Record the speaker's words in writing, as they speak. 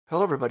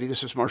Hello, everybody.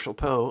 This is Marshall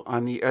Poe.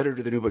 I'm the editor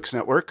of the New Books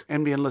Network.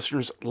 NBN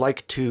listeners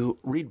like to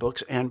read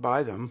books and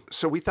buy them.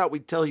 So we thought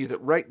we'd tell you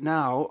that right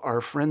now, our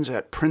friends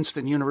at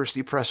Princeton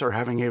University Press are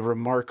having a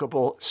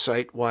remarkable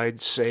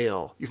site-wide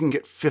sale. You can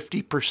get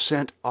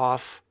 50%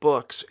 off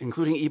books,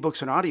 including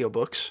ebooks and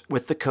audiobooks,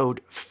 with the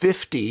code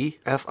 50,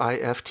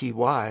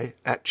 F-I-F-T-Y,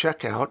 at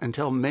checkout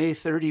until May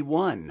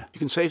 31. You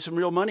can save some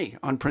real money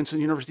on Princeton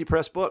University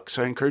Press books.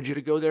 I encourage you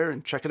to go there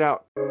and check it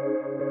out.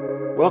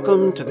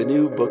 Welcome to the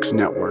New Books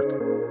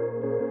Network.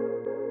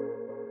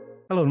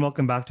 Hello and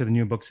welcome back to the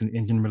New Books in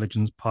Indian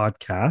Religions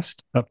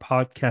podcast, a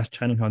podcast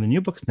channel here on the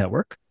New Books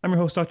Network. I'm your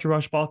host, Dr.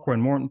 Raj Balkaur,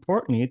 and more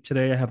importantly,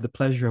 today I have the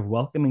pleasure of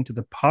welcoming to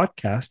the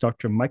podcast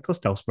Dr. Michael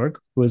Stausberg,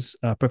 who is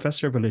a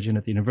professor of religion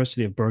at the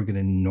University of Bergen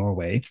in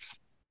Norway.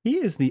 He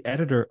is the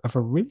editor of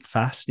a really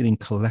fascinating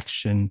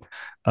collection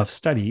of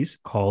studies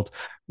called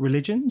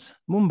Religions,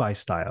 Mumbai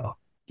Style,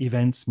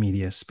 Events,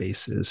 Media,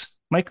 Spaces.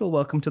 Michael,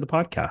 welcome to the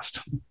podcast.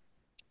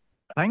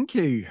 Thank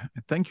you.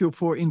 Thank you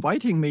for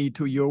inviting me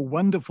to your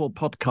wonderful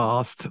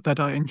podcast that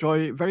I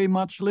enjoy very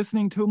much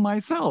listening to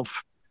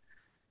myself.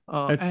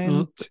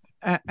 And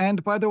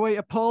by the way,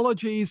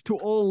 apologies to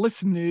all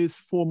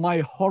listeners for my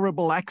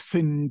horrible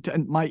accent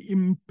and my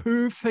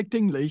imperfect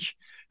English.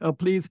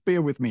 Please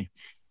bear with me.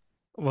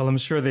 Well, I'm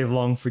sure they've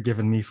long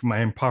forgiven me for my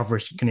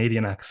impoverished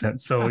Canadian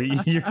accent. So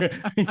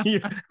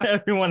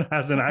everyone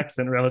has an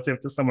accent relative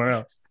to somewhere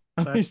else.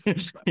 I might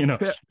switch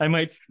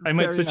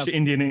enough to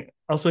Indian.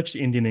 I'll switch to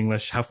Indian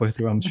English halfway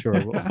through, I'm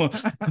sure.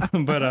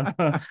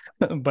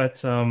 but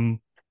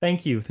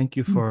thank you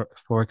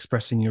for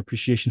expressing your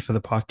appreciation for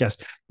the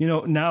podcast.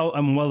 Now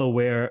I'm well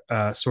aware.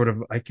 I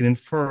can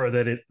infer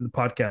that the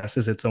podcast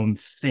is its own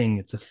thing.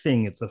 It's a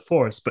thing. It's a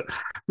force. But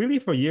really,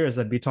 for years,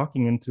 I'd be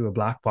talking into a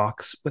black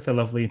box with a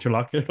lovely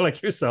interlocutor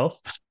like yourself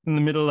in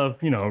the middle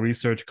of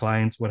research,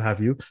 clients, what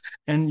have you,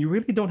 and you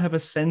really don't have a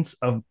sense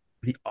of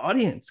the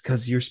audience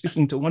because you're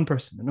speaking to one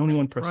person and only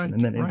one person, right,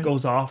 and then it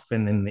goes off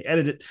and then they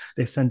edit it,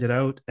 they send it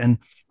out.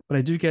 But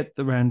I do get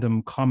the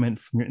random comment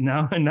from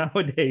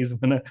nowadays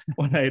when I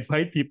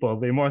invite people,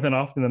 they more than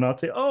often than not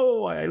say,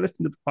 "Oh, I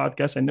listened to the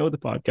podcast. I know the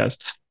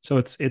podcast." So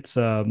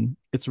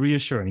it's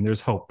reassuring.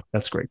 There's hope.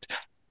 That's great.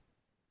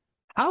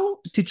 How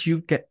did you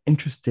get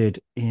interested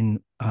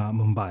in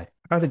Mumbai?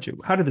 How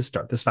did this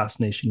start? This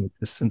fascination with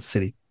this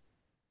city?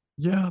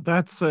 Yeah,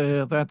 that's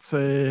a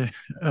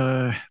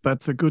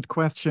good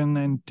question,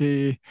 and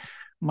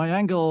my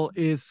angle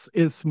is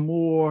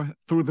more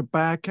through the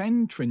back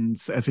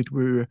entrance, as it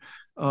were.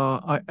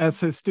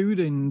 As a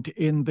student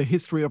in the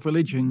history of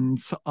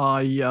religions,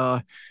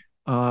 I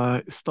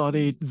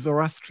studied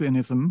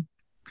Zoroastrianism,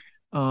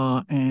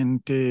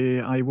 and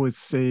I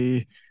was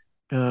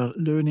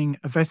learning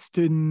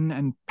Western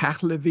and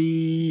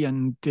Pahlavi,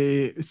 and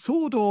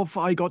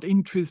I got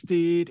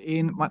interested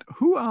in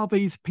who are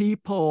these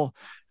people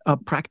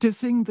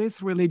practicing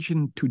this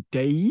religion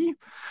today,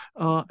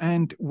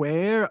 and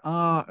where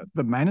are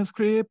the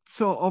manuscripts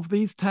of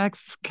these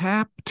texts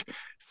kept.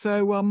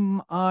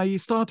 So I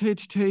started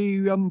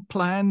to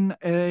plan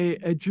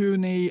a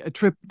journey, a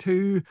trip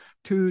to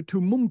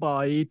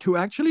Mumbai to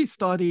actually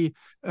study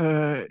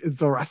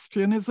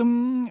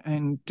Zoroastrianism,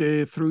 and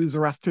through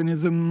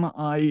Zoroastrianism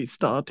I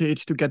started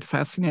to get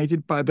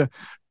fascinated by the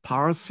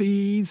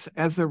Parsis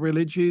as a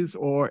religious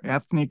or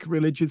ethnic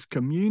religious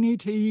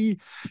community.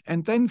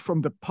 And then from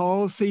the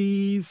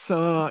Parsis,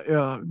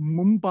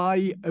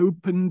 Mumbai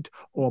opened,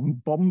 or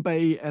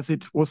Bombay as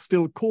it was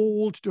still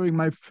called during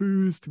my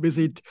first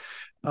visit,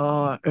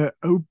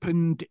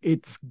 opened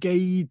its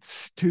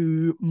gates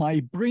to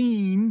my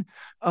brain,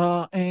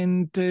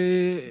 and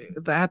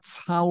that's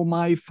how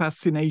my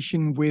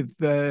fascination with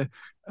Bombay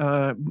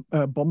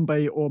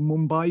or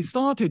Mumbai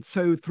started.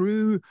 So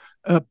through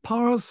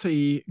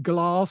Parsi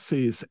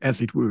glasses,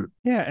 as it were.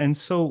 Yeah, and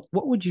so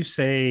what would you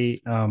say,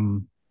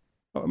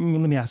 let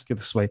me ask you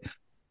this way.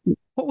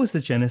 What was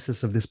the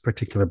genesis of this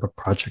particular book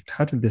project?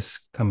 How did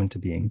this come into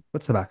being?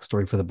 What's the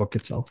backstory for the book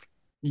itself?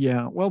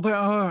 Yeah, well, there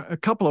are a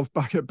couple of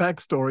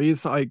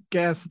backstories. I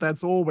guess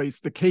that's always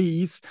the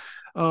case.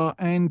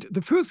 And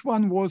the first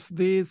one was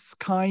this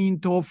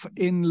kind of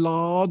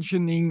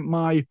enlarging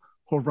my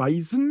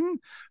horizon.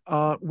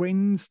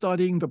 When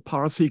studying the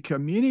Parsi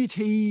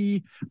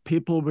community,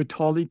 people were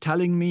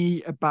telling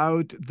me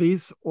about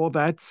this or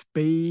that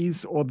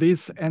space or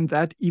this and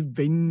that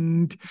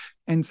event.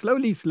 And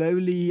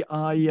slowly,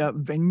 I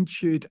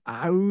ventured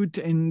out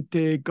and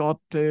got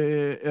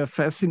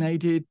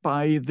fascinated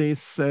by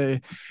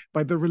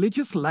by the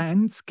religious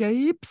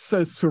landscapes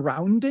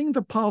surrounding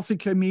the Parsi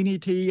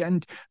community,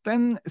 and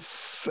then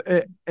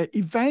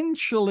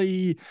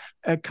eventually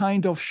a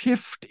kind of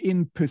shift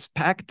in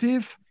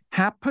perspective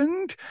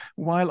happened.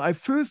 While I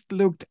first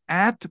looked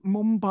at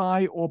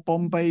Mumbai or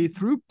Bombay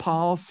through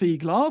Parsi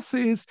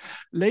glasses,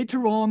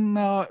 later on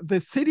the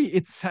city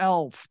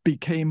itself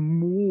became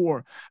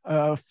more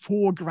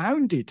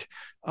foregrounded.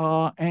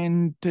 So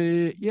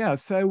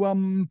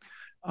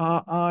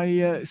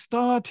I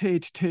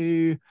started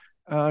to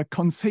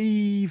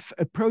conceive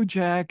a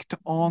project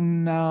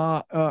on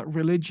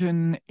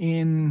religion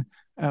in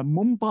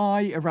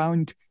Mumbai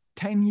around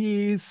 10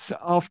 years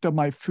after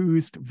my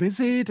first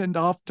visit, and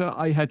after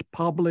I had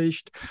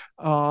published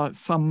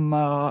some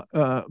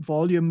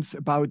volumes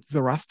about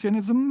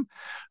Zoroastrianism.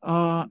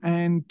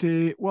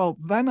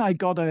 Then I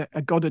got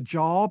a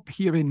job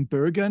here in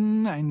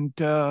Bergen, and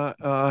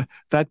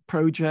that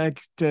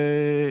project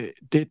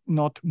did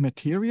not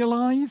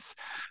materialize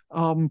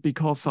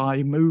because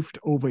I moved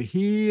over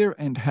here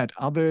and had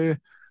other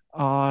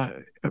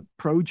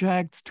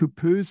projects to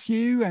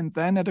pursue. And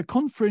then at a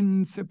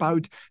conference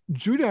about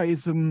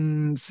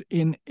Judaisms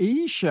in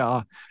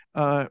Asia,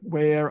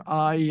 where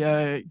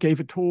I gave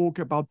a talk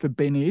about the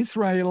Bene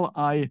Israel,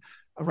 I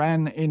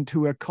ran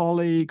into a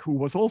colleague who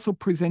was also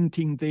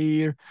presenting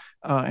there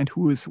and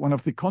who is one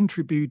of the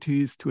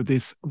contributors to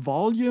this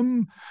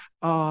volume,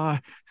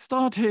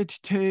 started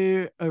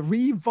to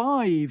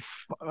revive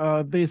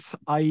this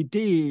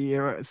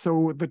idea.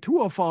 So the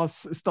two of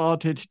us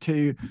started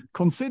to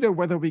consider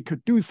whether we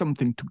could do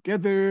something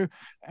together.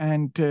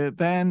 And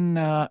then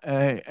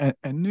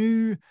a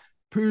new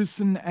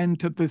person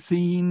entered the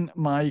scene,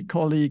 my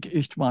colleague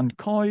Istvan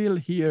Keul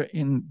here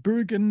in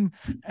Bergen,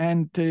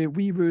 and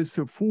we were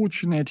so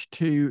fortunate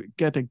to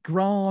get a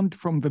grant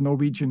from the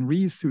Norwegian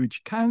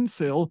Research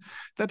Council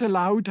that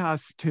allowed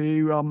us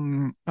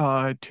to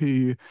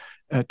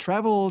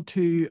travel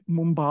to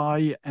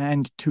Mumbai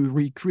and to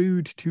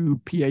recruit two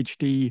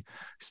PhD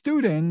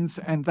students,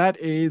 and that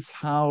is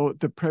how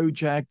the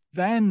project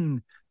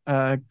then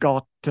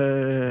got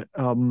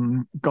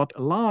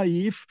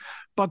alive.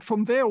 But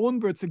from there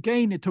onwards,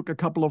 again, it took a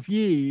couple of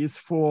years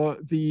for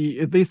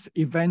this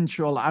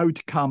eventual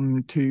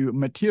outcome to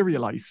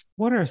materialize.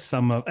 What are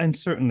some of, and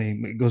certainly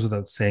it goes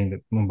without saying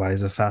that Mumbai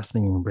is a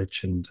fascinating,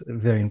 rich, and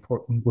very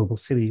important global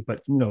city,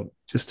 but,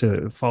 just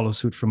to follow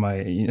suit from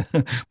my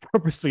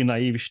purposely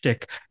naive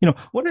shtick,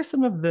 what are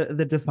some of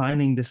the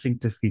defining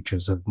distinctive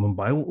features of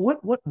Mumbai?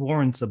 What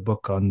warrants a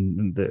book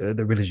on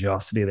the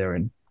religiosity there?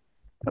 And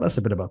tell us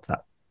a bit about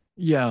that.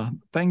 Yeah,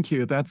 thank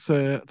you. That's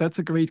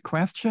a great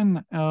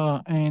question,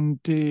 and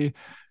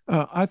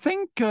I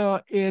think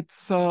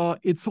it's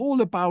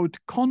all about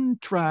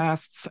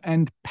contrasts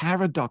and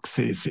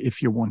paradoxes,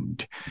 if you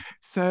want.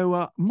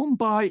 So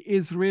Mumbai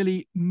is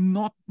really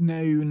not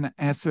known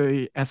as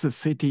a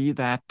city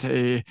that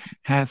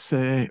has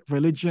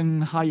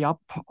religion high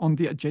up on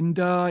the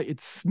agenda.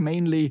 It's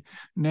mainly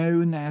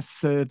known as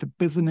the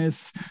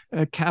business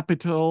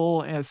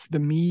capital, as the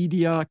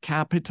media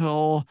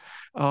capital,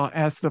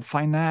 as the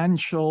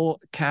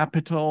financial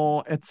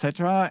capital,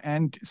 etc.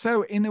 And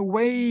so, in a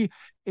way,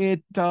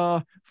 it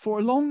for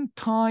a long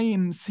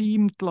time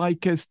seemed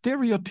like a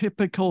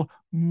stereotypical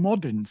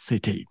modern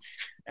city.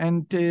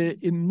 And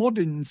in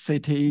modern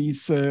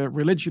cities,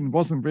 religion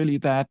wasn't really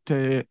that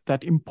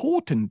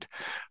important.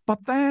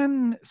 But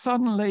then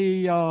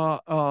suddenly,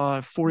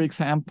 for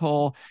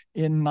example,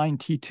 in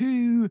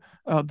 '92,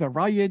 the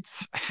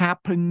riots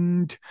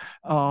happened.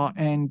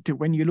 And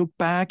when you look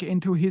back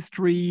into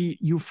history,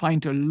 you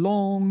find a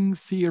long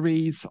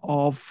series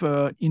of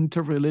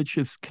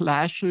interreligious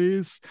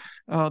clashes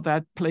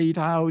that played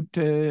out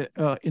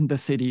in the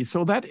city.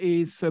 So that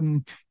is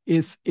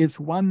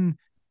one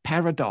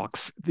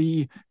paradox,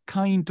 the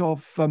kind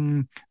of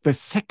the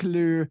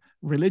secular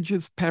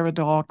religious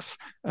paradox,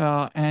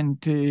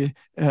 and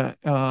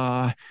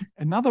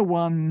another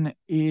one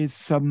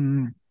is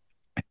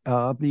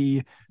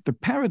the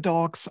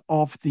paradox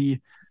of a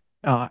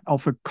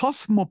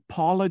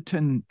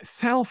cosmopolitan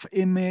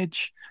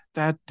self-image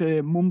that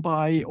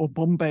Mumbai or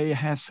Bombay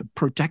has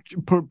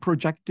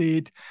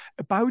projected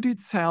about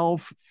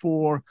itself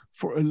for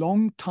a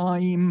long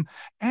time,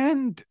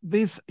 and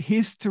this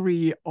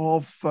history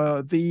of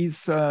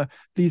these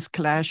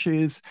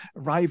clashes,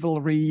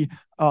 rivalry,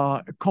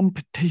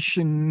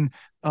 competition,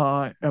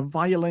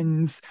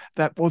 violence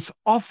that was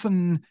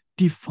often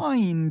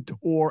defined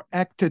or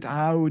acted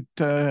out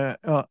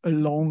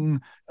along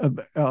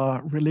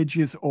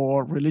religious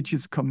or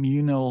religious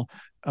communal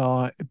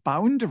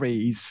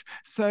boundaries.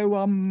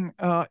 So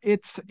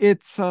it's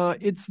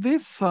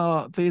this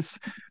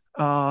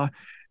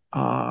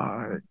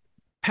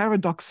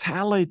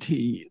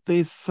paradoxality,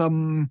 this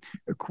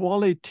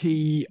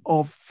quality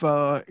of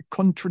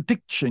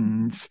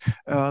contradictions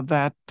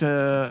that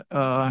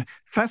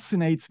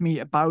fascinates me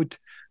about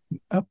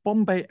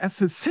Bombay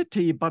as a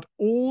city, but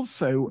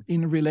also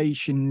in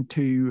relation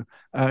to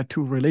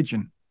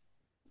religion.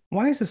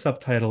 Why is the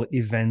subtitle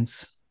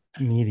Events,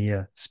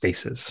 Media,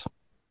 Spaces?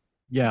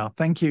 Yeah,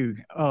 thank you.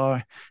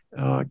 A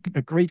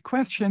great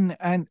question,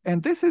 and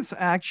this is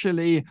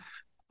actually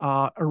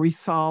a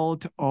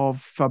result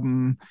of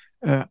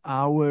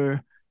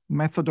our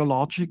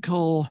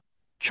methodological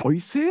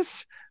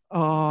choices.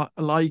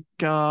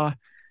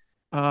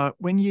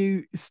 When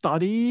you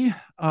study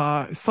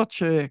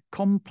such a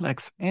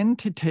complex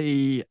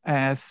entity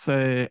as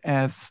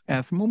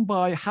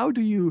Mumbai, how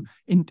do you,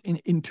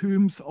 in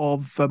terms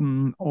of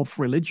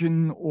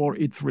religion or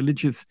its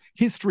religious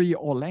history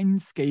or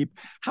landscape,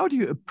 how do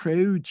you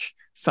approach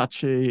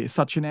such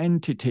an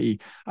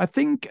entity? I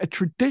think a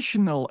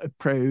traditional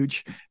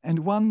approach, and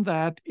one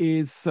that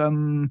is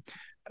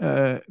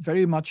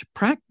very much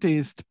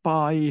practiced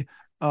by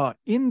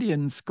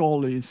Indian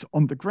scholars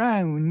on the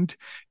ground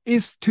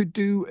is to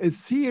do a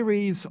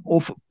series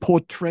of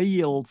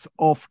portrayals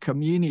of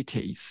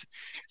communities.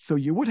 So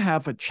you would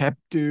have a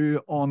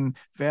chapter on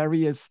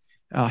various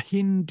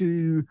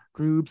Hindu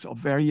groups, of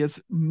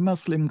various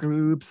Muslim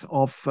groups,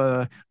 of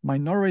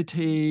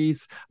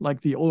minorities,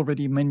 like the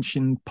already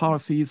mentioned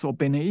Parsis or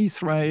Bene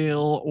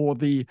Israel, or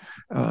the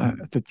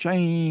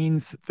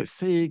Jains, the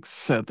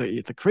Sikhs,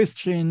 the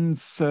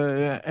Christians,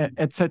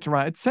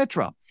 etc.,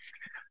 etc.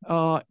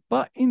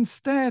 But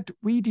instead,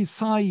 we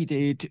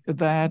decided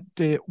that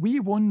we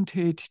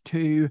wanted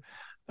to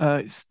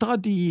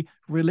study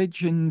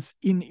religions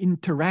in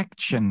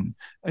interaction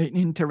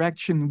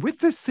with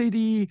the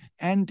city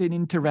and in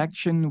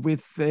interaction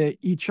with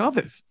each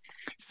others.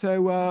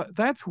 So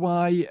that's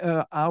why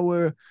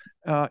our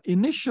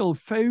initial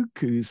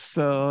focus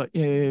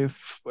in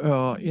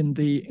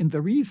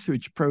the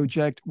research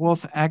project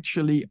was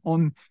actually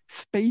on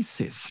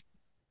spaces.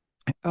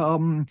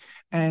 And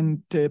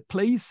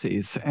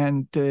places,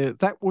 and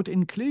that would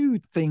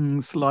include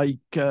things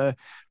like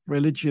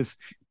religious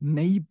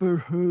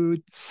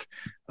neighborhoods,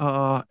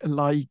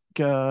 like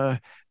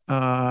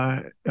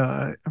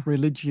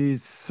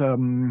religious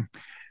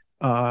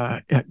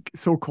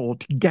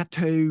so-called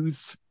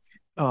ghettos,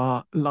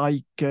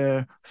 like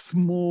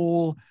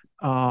small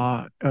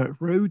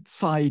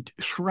roadside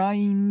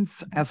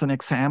shrines, as an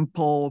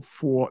example,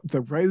 for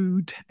the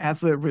road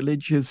as a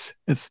religious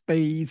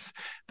space.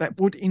 That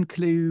would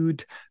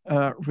include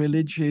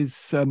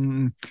religious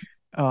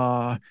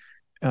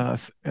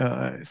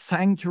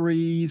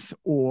sanctuaries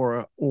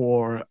or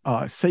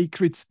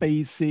sacred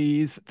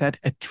spaces that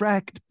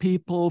attract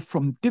people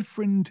from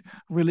different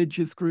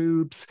religious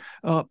groups.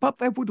 But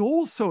that would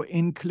also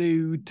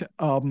include,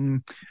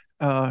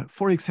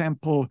 for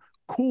example,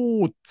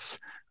 courts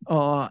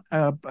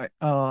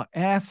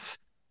as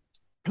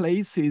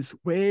places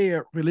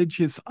where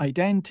religious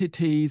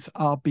identities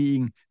are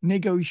being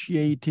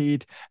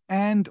negotiated,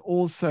 and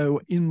also,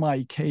 in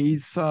my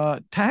case,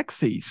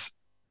 taxis.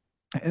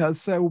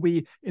 So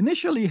we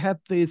initially had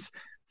this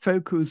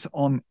focus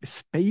on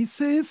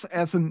spaces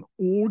as an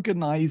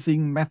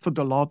organizing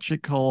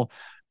methodological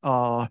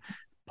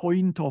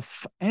point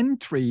of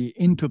entry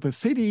into the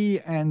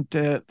city, and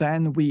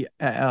then we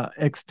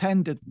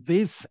extended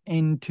this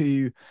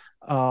into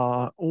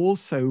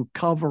also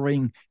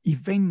covering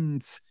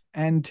events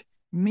and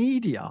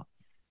media.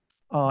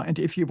 And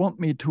if you want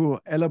me to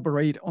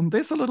elaborate on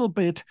this a little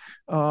bit,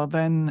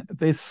 then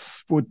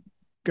this would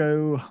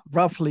go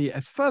roughly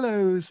as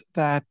follows: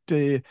 that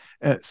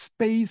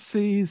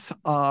spaces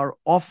are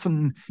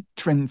often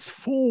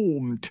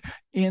transformed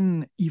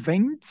in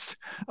events,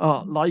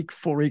 like,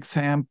 for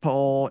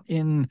example,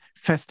 in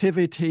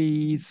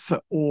festivities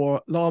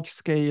or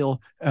large-scale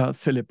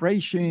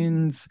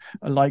celebrations,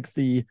 like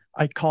the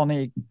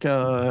iconic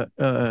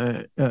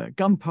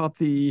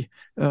Ganpati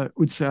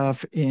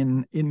Utsav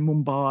in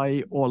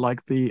Mumbai, or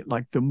like the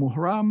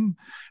Muharram,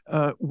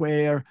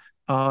 where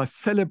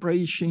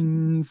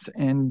celebrations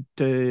and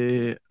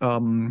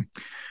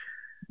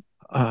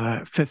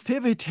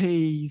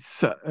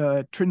festivities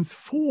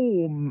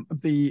transform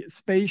the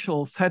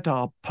spatial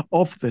setup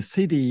of the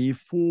city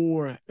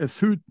for a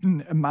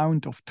certain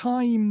amount of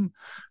time.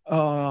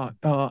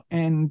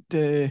 And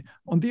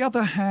on the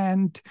other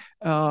hand,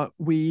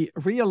 we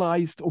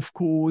realized, of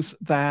course,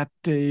 that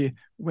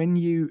when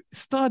you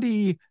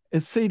study a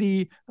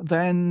city,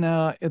 then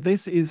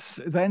this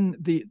is then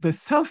the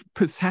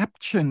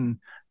self-perception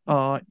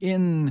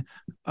in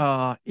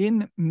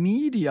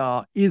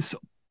media is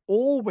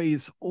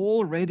always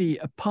already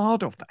a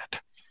part of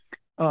that.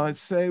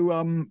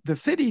 So the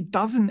city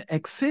doesn't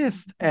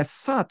exist as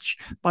such,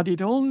 but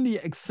it only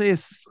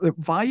exists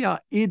via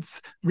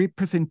its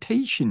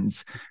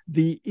representations,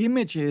 the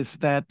images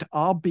that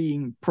are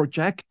being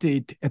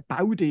projected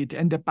about it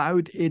and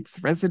about its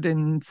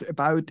residents,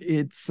 about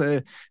its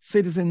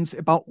citizens,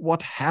 about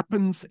what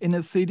happens in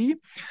a city.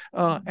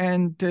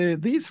 And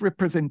these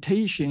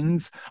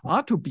representations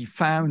are to be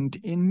found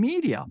in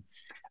media.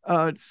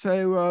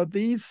 So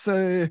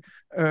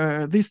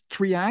this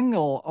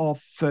triangle of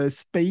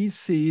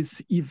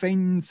spaces,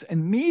 events,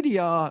 and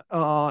media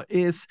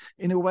is,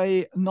 in a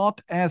way,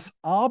 not as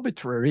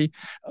arbitrary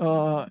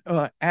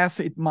as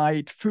it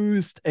might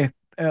first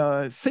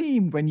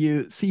seem when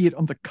you see it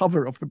on the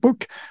cover of the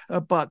book,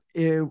 but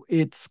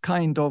it's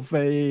kind of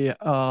a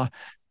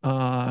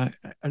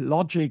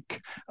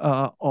logic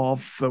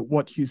of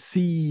what you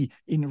see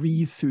in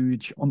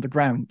research on the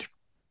ground.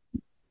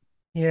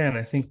 Yeah, and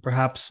I think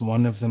perhaps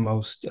one of the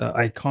most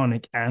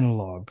iconic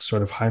analogs,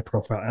 sort of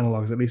high-profile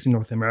analogs, at least in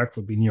North America,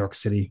 would be New York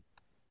City.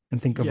 And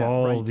think of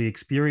all the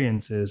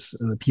experiences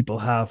that people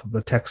have of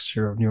the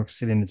texture of New York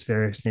City and its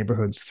various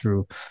neighborhoods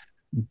through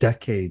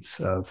decades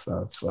of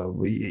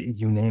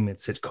you name it,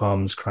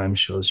 sitcoms, crime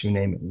shows, you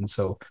name it. And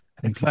so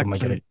I think people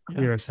might get a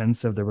clearer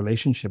sense of the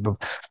relationship of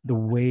the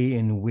way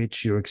in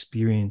which your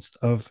experience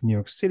of New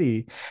York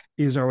City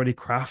is already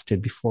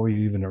crafted before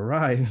you even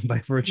arrive by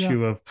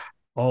virtue of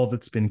all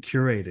that's been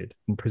curated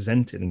and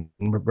presented and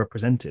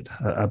represented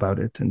about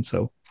it. And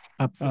so,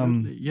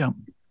 absolutely, yeah.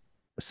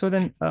 So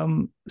then,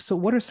 so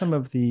what are some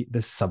of the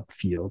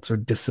subfields or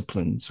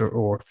disciplines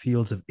or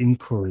fields of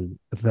inquiry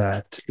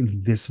that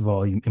this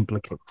volume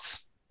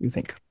implicates, you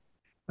think?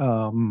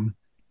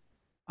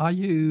 Are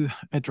you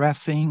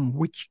addressing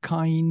which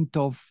kind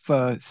of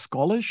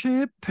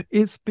scholarship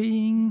is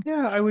being?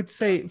 Yeah, I would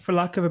say, for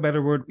lack of a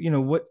better word,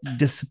 what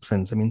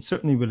disciplines? I mean,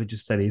 certainly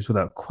religious studies,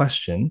 without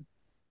question.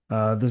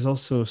 There's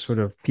also sort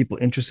of people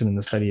interested in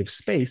the study of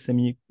space. I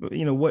mean,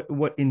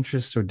 what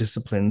interests or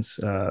disciplines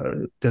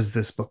does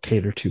this book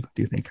cater to,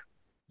 do you think?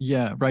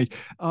 Yeah, right.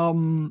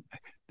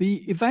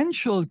 The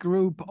eventual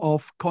group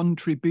of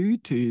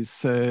contributors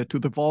to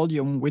the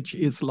volume, which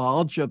is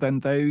larger than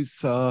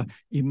those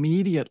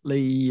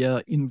immediately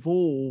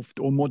involved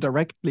or more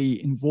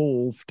directly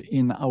involved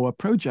in our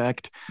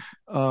project,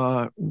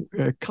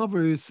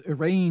 covers a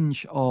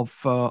range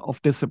of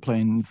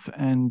disciplines,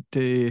 and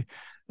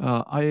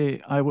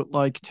I would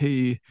like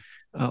to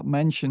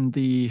mention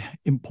the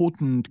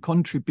important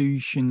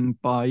contribution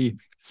by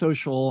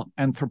social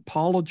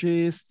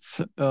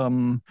anthropologists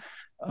and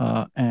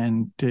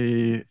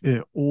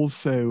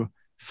also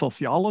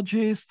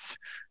sociologists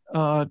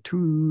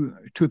to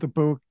the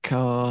book,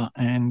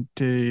 and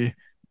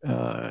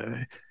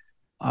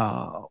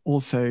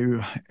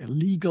also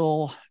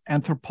legal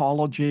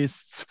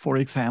anthropologists, for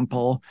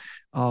example,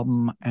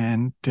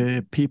 and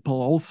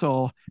people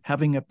also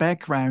having a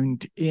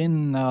background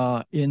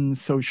in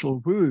social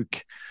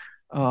work.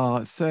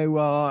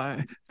 So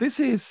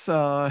this is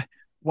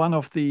one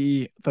of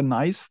the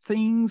nice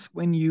things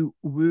when you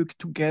work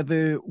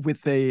together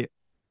with a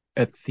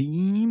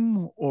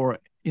theme, or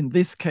in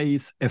this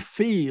case a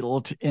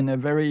field, in a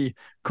very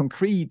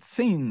concrete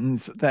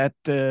sense that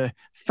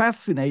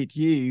fascinate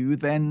you.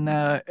 Then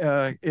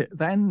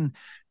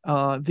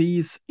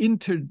these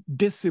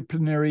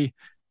interdisciplinary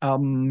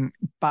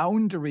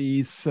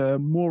boundaries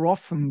more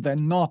often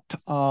than not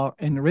are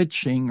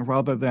enriching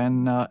rather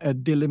than a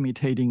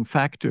delimiting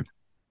factor.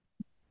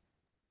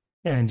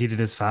 Yeah, indeed, it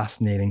is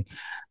fascinating.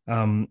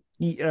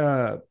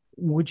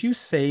 Would you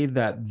say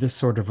that this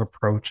sort of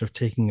approach of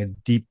taking a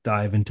deep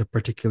dive into a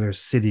particular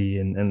city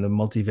and the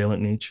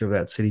multivalent nature of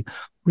that city,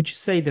 would you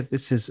say that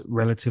this is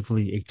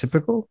relatively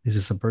atypical? Is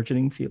this a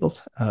burgeoning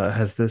field?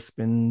 Has this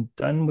been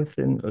done with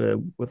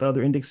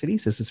other Indic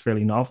cities? Is this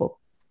fairly novel?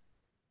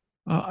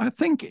 I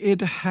think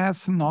it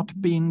has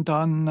not been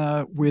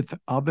done with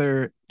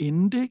other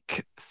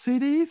Indic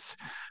cities.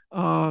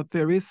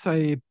 There is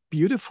a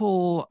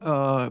beautiful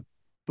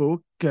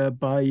book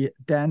by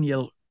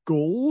Daniel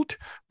Gold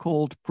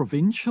called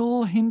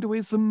Provincial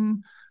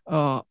Hinduism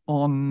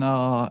on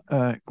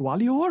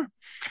Gwalior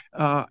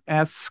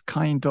as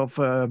kind of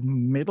a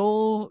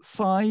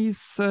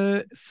middle-size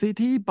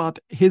city, but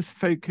his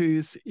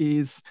focus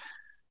is,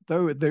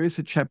 though there is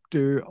a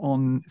chapter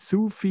on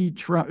Sufi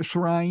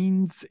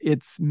shrines,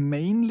 it's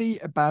mainly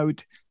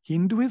about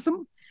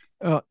Hinduism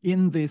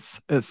in this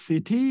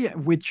city,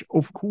 which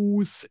of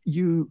course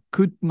you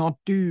could not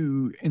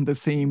do in the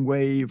same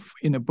way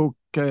in a book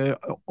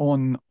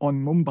on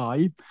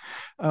Mumbai.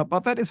 But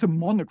that is a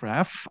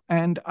monograph,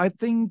 and I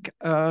think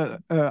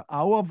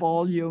our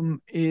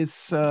volume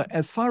is,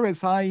 as far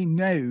as I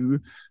know,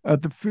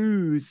 the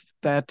first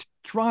that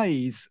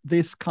tries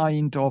this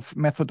kind of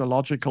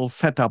methodological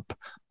setup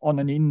on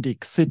an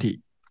Indic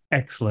city.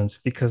 Excellent,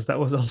 because that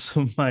was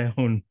also my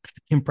own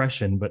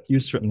impression, but you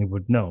certainly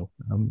would know.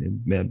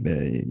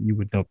 You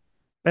would know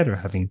better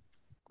having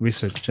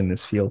researched in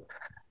this field.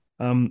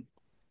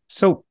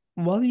 So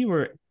while you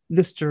were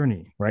this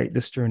journey, right,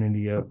 this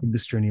journey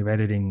of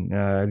editing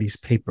these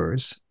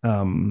papers,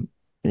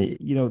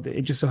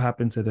 it just so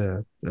happens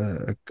that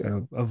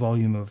a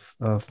volume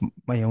of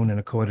my own and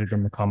a co-editor,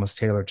 McComas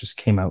Taylor, just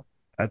came out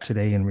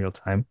today in real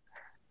time.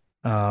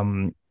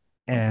 And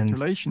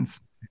congratulations.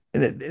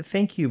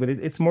 Thank you, but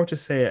it's more to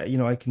say,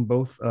 I can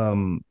both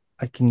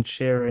I can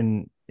share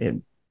in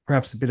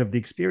perhaps a bit of the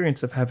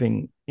experience of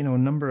having, a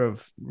number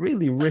of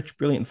really rich,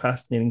 brilliant,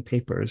 fascinating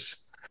papers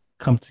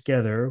come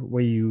together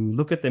where you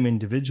look at them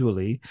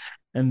individually,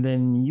 and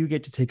then you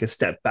get to take a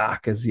step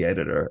back as the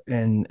editor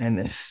and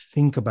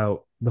think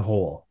about the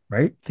whole,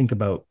 right? Think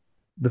about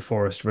the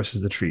forest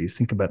versus the trees,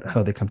 think about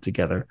how they come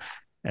together,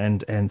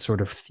 and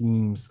sort of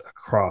themes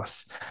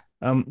across.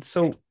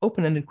 So,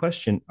 open-ended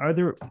question: are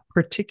there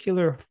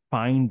particular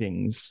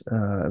findings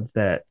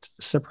that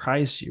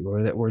surprised you,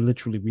 or that were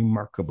literally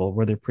remarkable?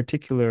 Were there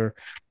particular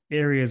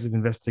areas of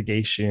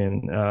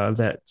investigation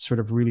that sort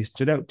of really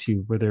stood out to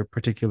you? Were there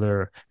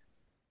particular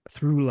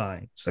through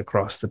lines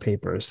across the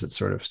papers that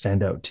sort of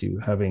stand out to you,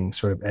 having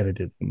sort of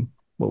edited them?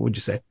 What would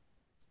you say?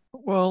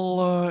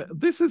 Well,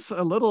 this is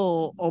a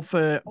little of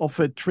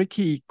a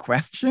tricky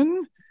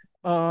question.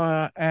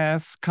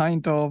 As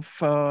kind of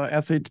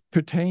as it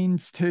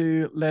pertains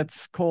to,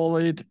 let's call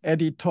it,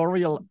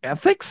 editorial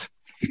ethics.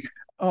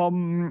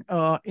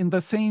 in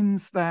the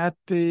sense that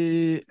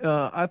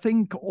I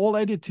think all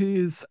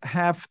editors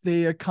have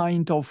their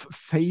kind of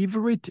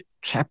favorite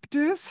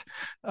chapters,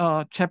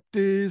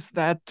 chapters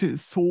that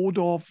sort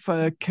of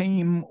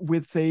came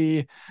with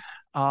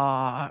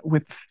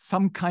with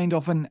some kind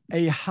of an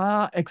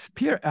aha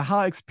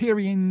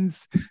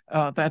experience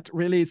that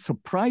really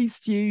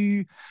surprised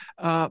you,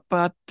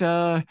 but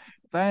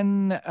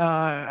then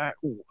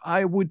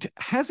I would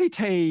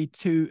hesitate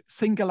to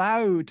single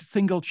out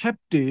single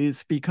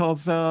chapters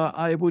because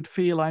I would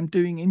feel I'm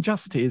doing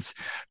injustice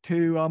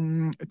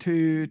to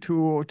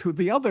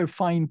the other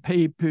fine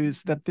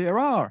papers that there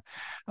are.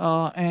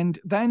 And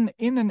then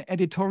in an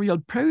editorial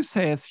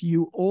process,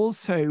 you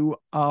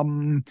also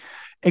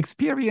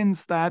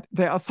experience that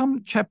there are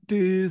some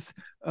chapters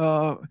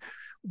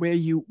where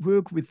you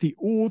work with the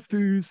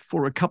authors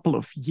for a couple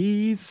of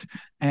years,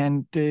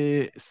 and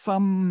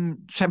some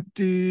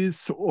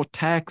chapters or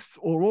texts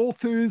or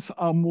authors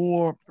are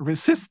more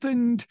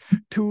resistant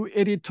to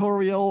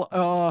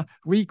editorial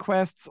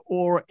requests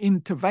or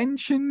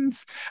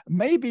interventions,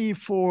 maybe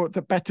for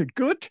the better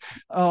good,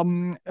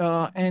 and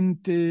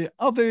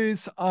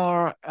others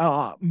are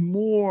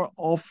more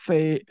of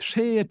a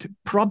shared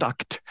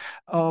product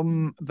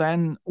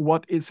than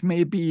what is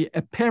maybe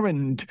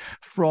apparent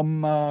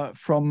from the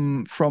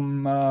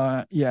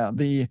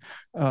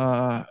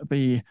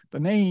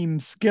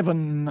names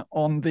given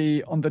on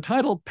the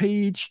title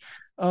page.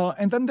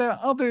 And then there are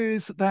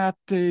others that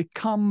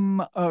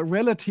come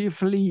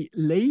relatively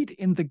late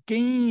in the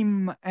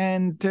game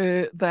and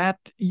that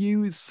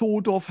you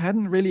sort of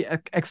hadn't really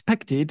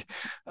expected.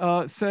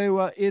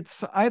 So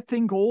it's, I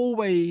think,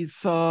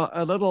 always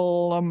a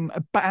little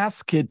a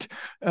basket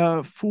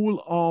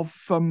full of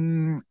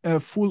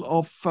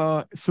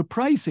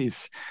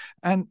surprises.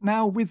 And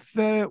now with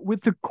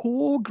the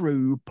core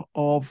group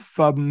of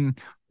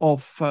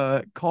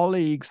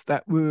colleagues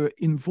that were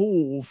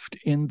involved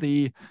in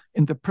the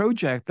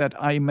project that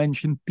I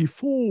mentioned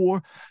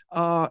before,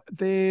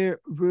 there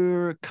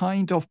were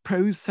kind of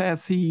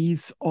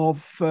processes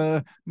of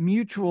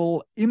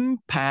mutual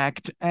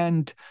impact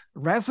and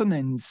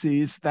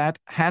resonances that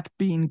had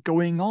been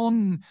going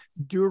on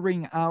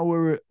during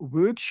our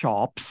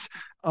workshops,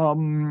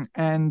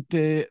 and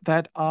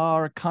that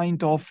are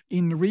kind of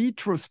in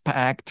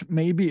retrospect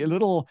maybe a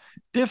little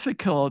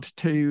difficult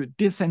to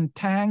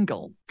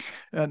disentangle.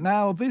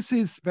 Now, this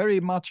is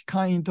very much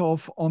kind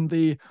of on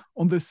the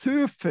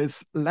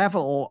surface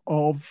level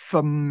of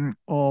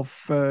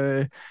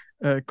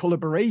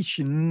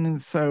collaboration.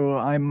 So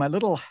I'm a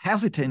little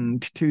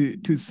hesitant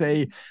to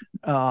say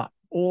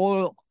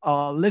all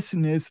our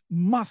listeners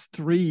must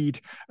read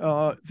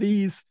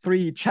these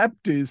 3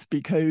 chapters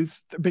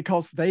because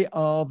they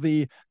are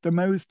the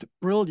most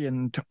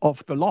brilliant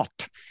of the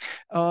lot.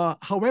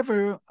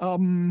 However,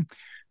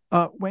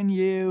 when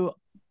you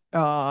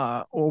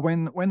or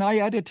when I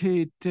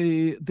edited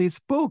this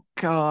book,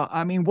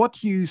 I mean,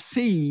 what you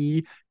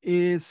see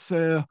is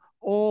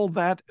all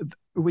that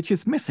which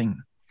is missing.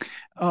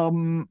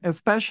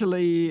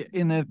 Especially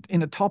in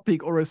a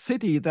topic or a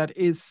city that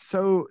is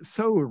so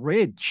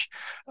rich,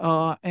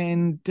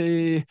 and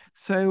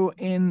so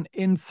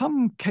in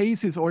some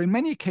cases or in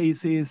many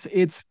cases,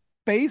 it's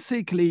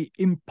basically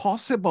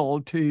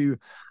impossible to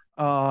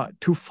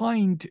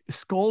find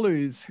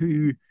scholars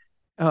who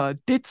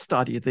did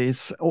study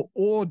this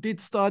or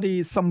did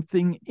study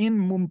something in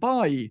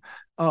Mumbai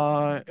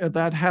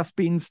that has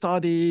been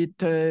studied,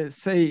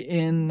 say,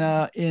 in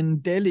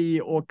Delhi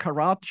or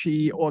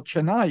Karachi or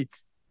Chennai,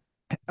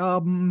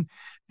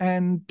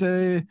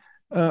 and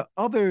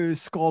other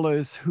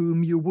scholars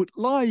whom you would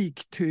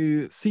like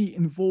to see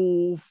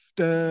involved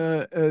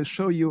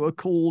show you a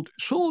cold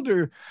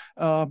shoulder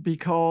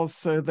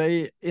because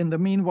they, in the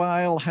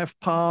meanwhile, have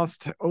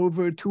passed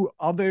over to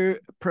other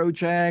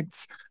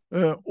projects,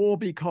 or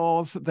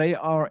because they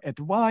are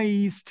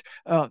advised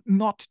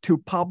not to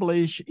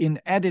publish in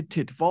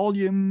edited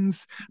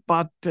volumes,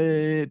 but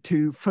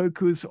to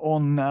focus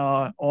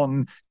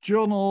on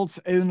journals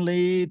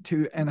only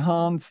to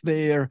enhance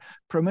their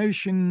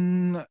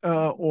promotion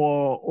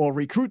or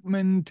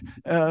recruitment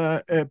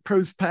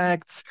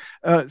prospects.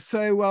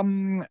 So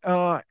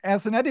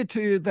as an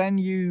editor, then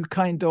you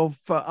kind of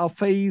are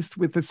faced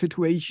with a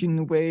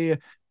situation where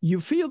you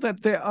feel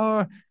that there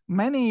are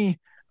many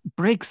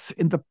breaks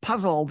in the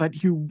puzzle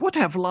that you would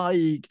have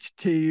liked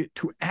to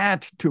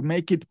add to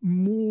make it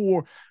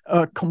more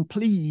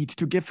complete,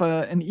 to give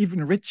an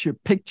even richer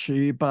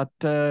picture, but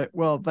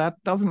well, that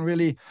doesn't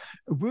really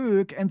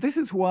work. And this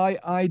is why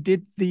I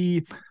did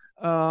the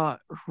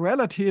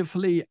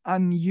relatively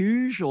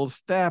unusual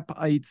step,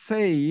 I'd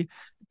say,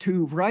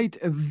 to write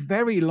a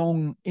very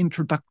long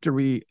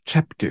introductory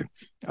chapter,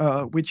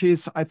 which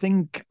is, I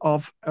think,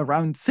 of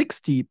around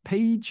 60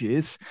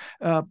 pages,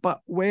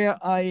 but where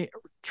I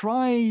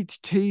tried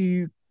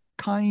to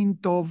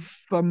kind of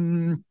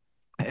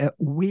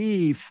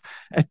weave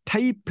a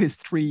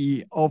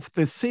tapestry of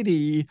the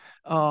city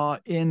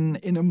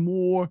in a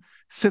more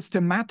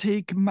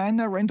systematic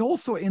manner, and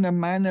also in a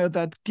manner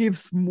that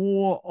gives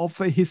more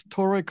of a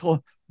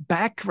historical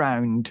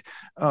background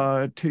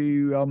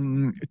to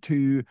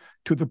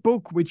the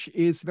book, which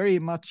is very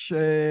much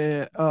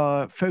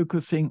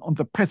focusing on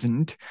the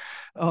present,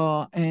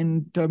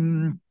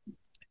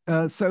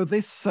 so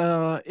this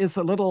is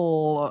a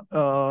little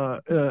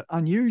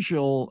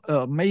unusual,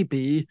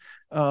 maybe,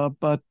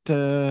 but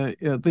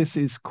this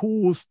is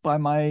caused by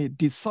my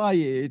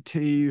desire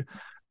to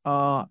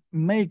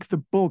make the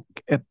book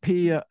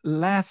appear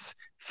less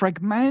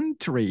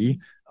fragmentary,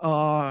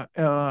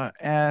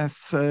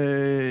 as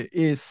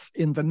is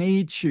in the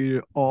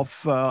nature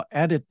of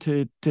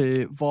edited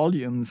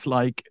volumes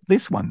like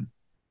this one.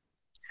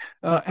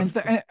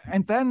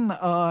 And then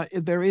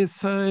there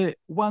is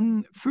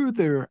one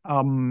further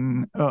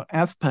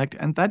aspect,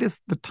 and that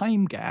is the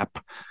time gap.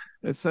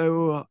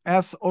 So,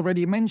 as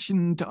already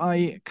mentioned,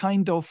 I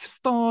kind of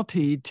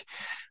started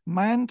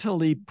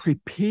mentally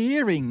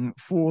preparing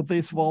for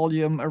this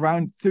volume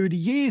around 30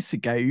 years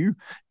ago,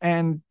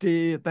 and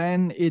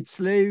then it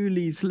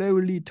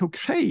slowly took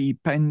shape,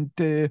 and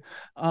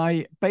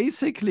I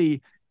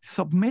basically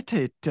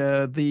submitted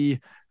the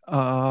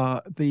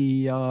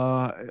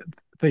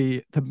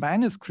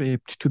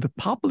manuscript to the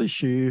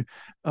publisher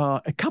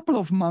a couple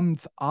of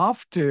months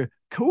after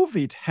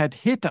COVID had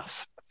hit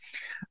us.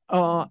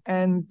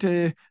 And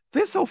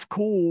this, of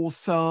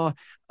course,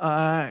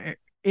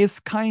 is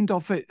kind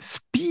of a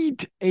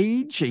speed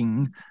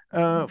aging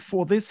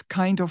for this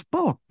kind of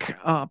book,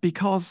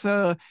 because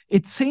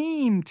it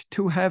seemed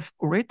to have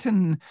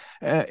written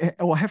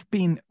or have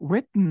been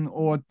written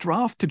or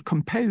drafted,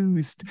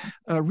 composed,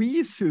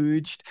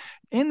 researched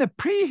in a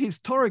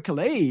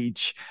prehistorical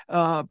age,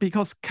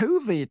 because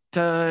COVID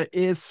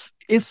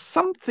is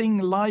something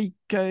like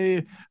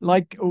a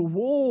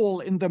wall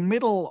in the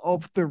middle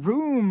of the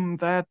room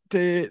that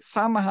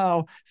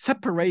somehow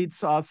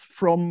separates us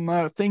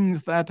from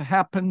things that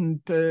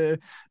happened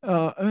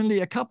only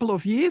a couple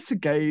of years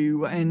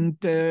ago, and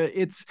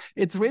it's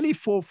really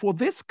for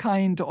this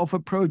kind of a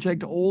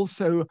project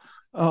also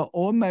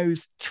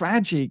almost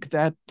tragic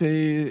that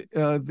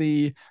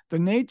the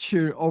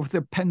nature of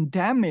the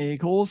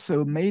pandemic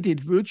also made it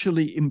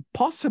virtually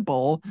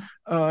impossible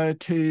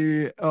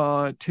to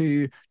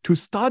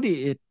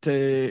study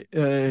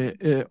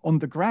it on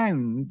the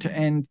ground,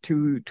 and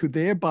to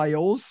thereby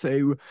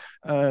also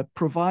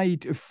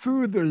provide a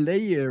further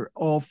layer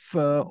of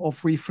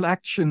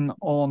reflection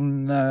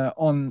on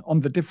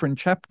the different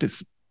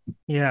chapters.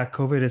 Yeah,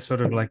 COVID is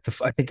sort of like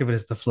I think of it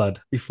as the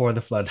flood before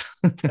the flood.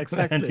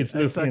 Exactly.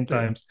 Antediluvian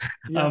times.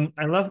 Yeah.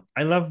 I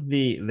love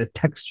the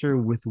texture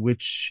with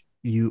which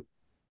you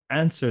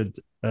answered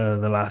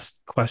the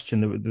last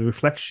question, the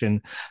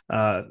reflection.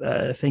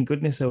 Thank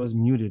goodness I was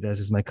muted, as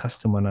is my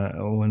custom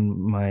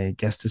when my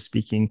guest is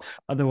speaking.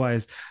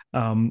 Otherwise,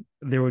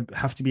 there would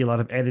have to be a lot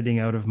of editing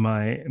out of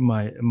my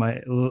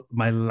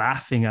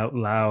laughing out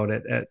loud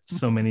at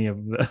so many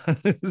of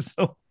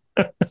the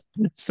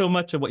so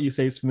much of what you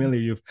say is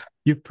familiar.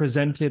 You've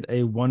presented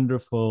a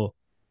wonderful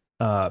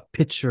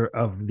picture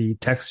of the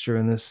texture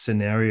and the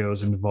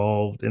scenarios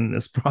involved in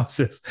this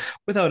process,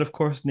 without, of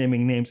course,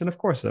 naming names. And of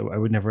course, I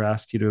would never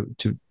ask you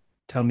to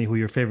tell me who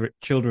your favorite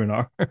children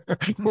are,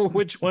 or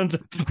which ones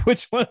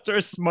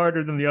are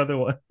smarter than the other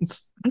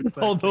ones.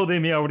 Exactly. Although they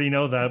may already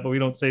know that, but we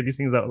don't say these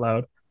things out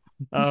loud.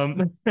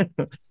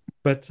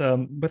 But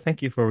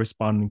thank you for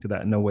responding to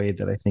that in a way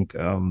that I think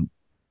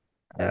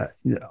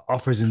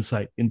offers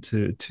insight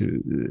into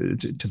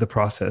the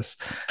process.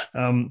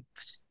 Perhaps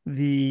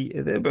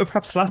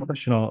the last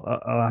question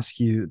I'll ask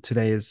you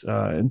today is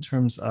in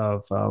terms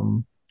of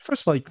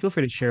first of all, feel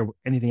free to share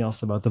anything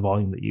else about the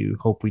volume that you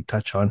hope we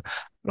touch on.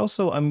 But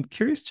also, I'm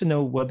curious to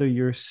know whether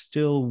you're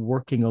still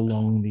working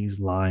along these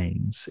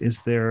lines.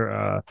 Is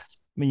there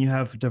I mean, you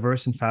have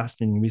diverse and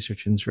fascinating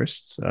research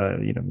interests,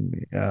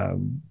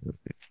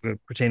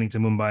 pertaining to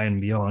Mumbai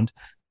and beyond.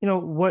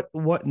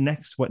 What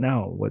next? What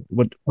now?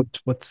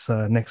 What's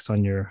next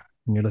on your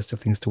list of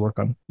things to work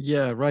on?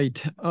 Yeah,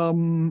 right.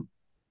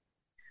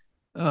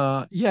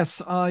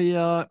 Yes,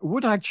 I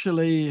would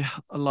actually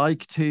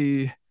like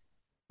to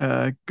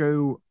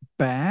go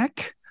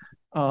back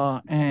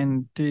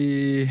and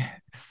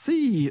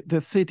see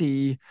the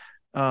city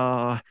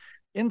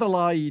in the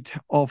light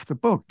of the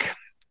book.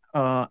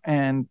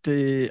 And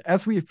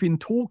as we've been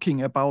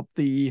talking about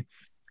the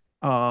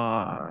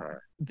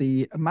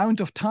amount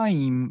of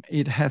time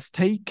it has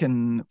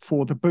taken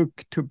for the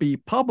book to be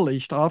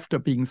published after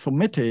being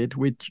submitted,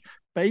 which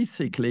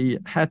basically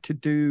had to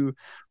do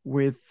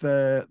with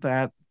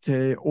that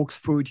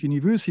Oxford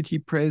University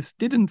Press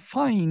didn't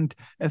find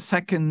a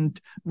second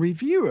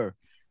reviewer.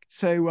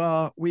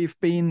 So we've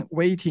been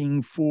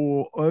waiting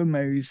for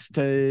almost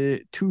 2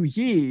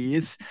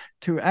 years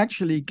to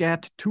actually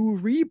get 2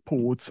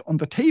 reports on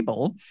the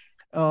table.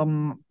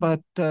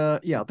 But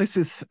this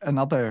is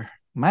another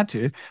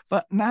matter.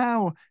 But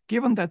now,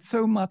 given that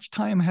so much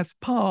time has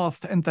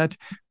passed and that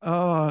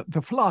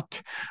the flood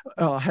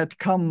had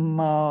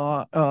come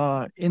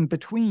in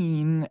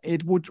between,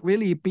 it would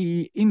really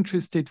be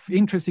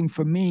interesting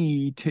for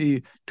me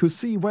to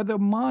see whether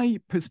my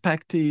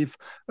perspective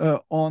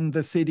on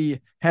the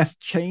city has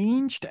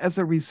changed as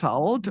a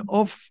result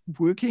of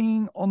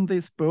working on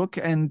this book,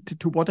 and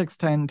to what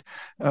extent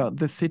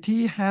the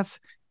city has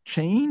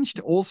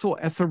changed also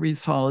as a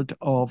result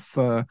of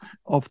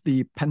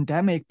the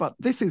pandemic. But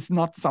this is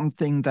not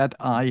something that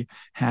I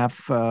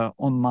have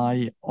on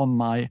my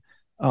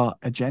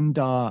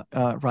agenda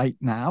right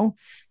now.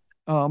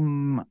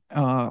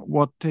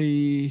 What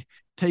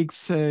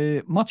takes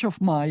much of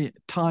my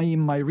time,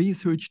 my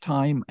research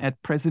time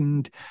at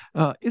present,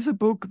 is a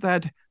book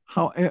that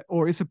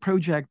is a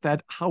project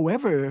that,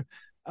 however,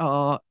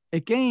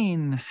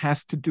 again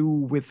has to do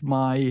with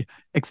my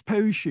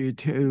exposure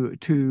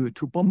to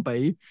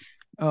Bombay,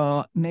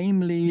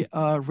 namely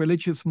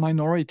religious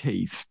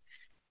minorities.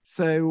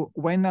 So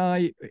when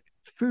I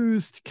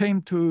first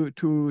came to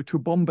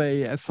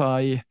Bombay, as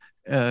I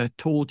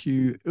told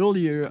you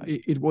earlier,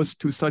 it was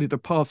to study the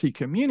Parsi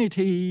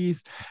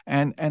communities,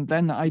 and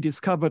then I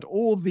discovered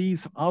all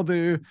these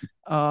other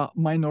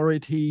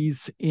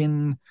minorities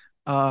in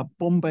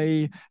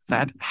Bombay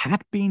that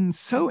had been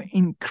so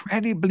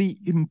incredibly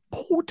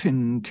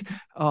important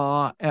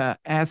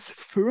as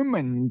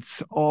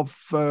ferments of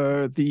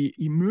the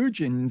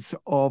emergence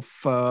of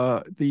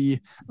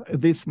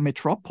this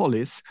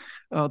metropolis,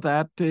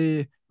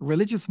 that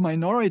religious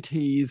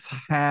minorities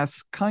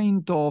has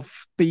kind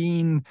of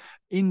been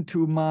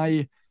into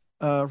my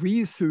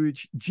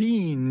research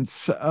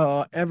genes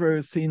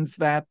ever since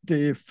that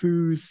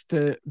first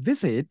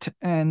visit.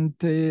 And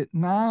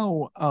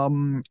now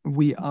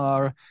we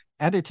are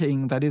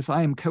editing, that is,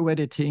 I am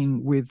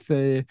co-editing with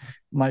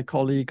my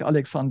colleague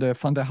Alexander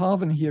van der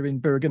Haven here in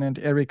Bergen and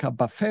Erika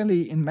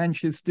Baffelli in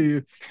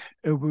Manchester,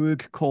 a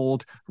work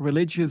called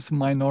Religious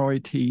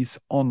Minorities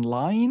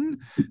Online,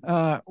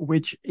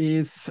 which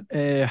is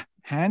a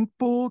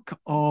handbook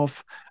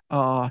of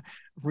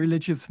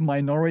religious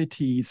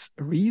minorities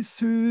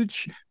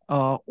research,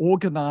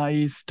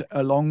 organized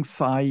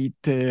alongside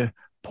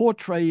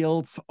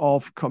portrayals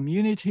of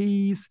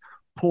communities,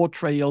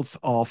 portrayals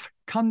of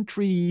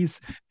countries,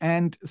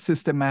 and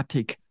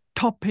systematic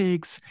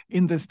topics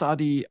in the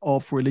study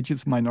of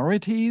religious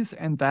minorities.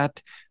 And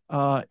that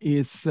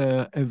is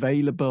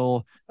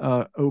available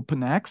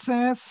open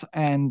access.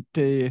 And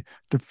the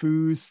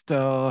first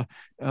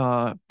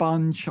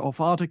bunch of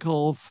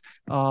articles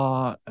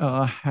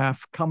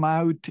have come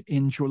out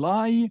in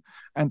July,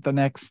 and the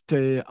next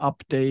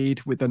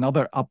update with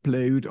another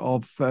upload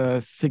of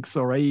 6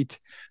 or 8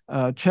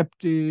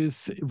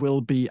 chapters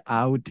will be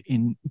out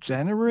in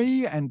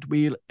January. And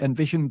we'll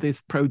envision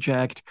this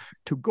project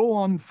to go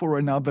on for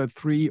another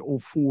 3 or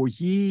 4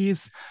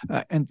 years,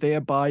 and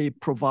thereby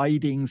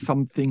providing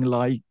something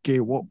like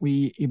what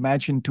we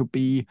imagine to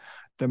be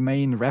the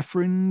main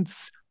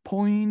reference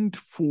point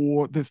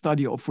for the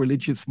study of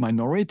religious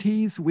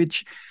minorities,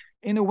 which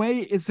in a way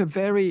is a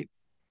very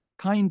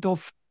kind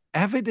of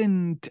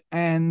evident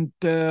and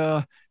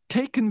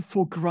taken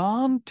for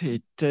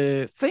granted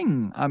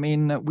thing. I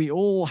mean, we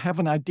all have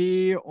an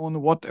idea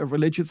on what a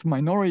religious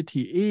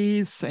minority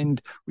is,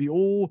 and we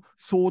all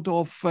sort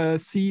of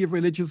see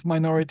religious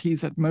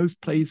minorities at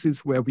most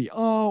places where we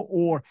are,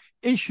 or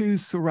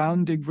issues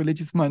surrounding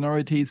religious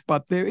minorities,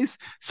 but there is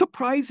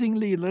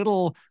surprisingly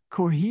little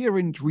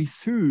coherent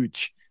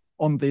research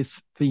on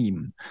this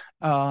theme.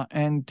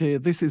 And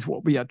this is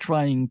what we are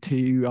trying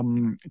to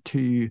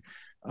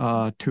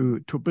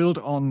build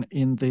on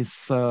in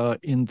this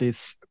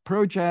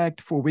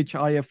project, for which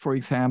I have, for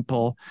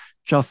example,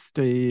 just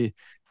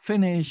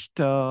finished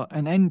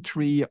an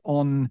entry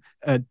on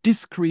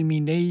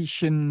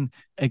discrimination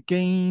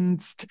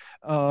against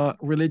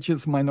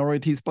religious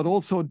minorities, but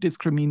also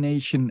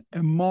discrimination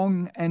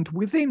among and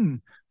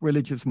within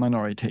religious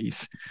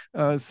minorities.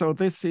 So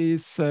this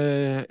is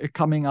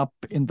coming up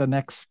in the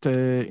next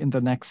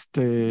upload,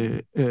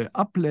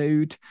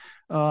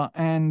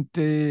 and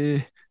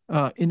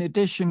in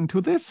addition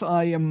to this,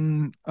 I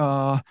am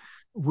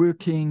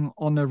working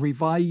on a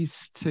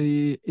revised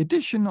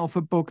edition of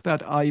a book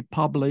that I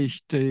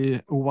published a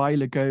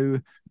while ago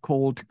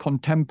called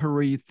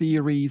Contemporary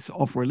Theories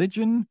of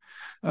Religion,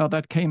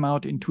 that came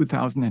out in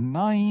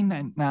 2009.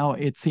 And now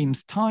it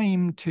seems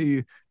time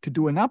to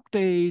do an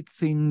update,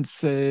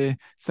 since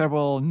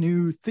several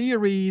new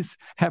theories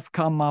have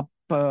come up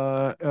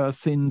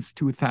since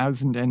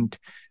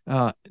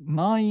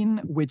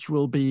 2009, which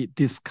will be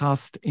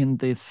discussed in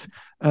this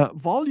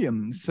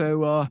volume.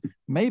 So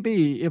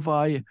maybe if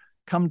I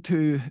come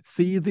to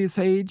see this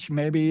age,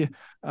 maybe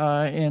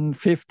in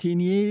 15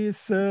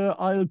 years,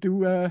 I'll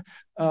do a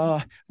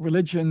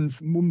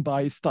Religions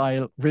Mumbai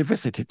style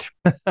revisited.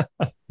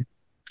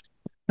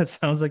 It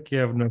sounds like you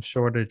have no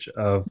shortage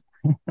of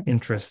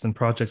interest and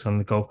projects on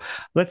the go.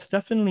 Let's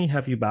definitely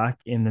have you back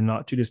in the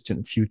not too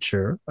distant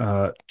future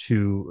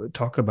to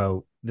talk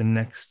about the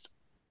next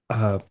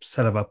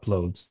set of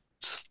uploads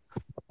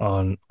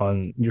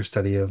on your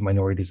study of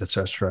minorities,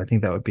 etc. I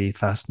think that would be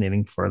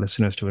fascinating for our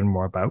listeners to learn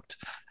more about.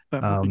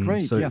 That would be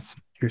great. So yes,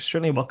 you're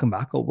certainly welcome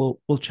back. We'll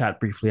chat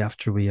briefly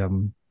after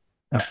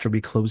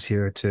we close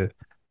here to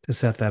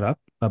set that up.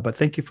 But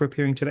thank you for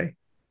appearing today.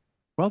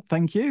 Well,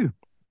 thank you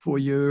for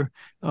your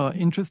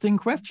interesting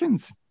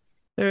questions.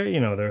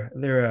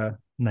 They're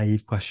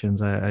naive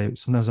questions. I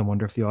sometimes I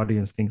wonder if the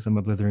audience thinks I'm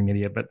a blithering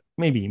idiot, but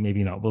maybe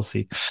not. We'll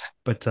see.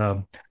 But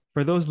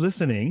for those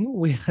listening,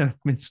 we have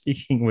been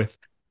speaking with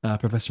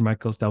Professor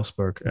Michael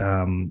Stausberg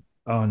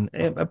on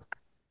a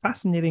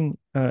fascinating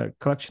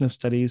collection of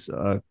studies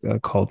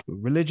called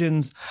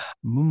Religions,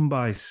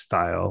 Mumbai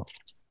Style.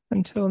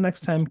 Until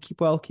next time,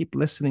 keep well, keep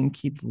listening,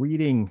 keep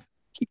reading,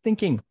 keep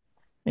thinking,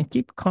 and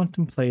keep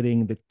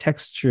contemplating the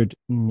textured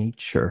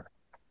nature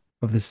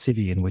of the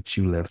city in which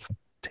you live.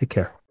 Take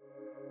care.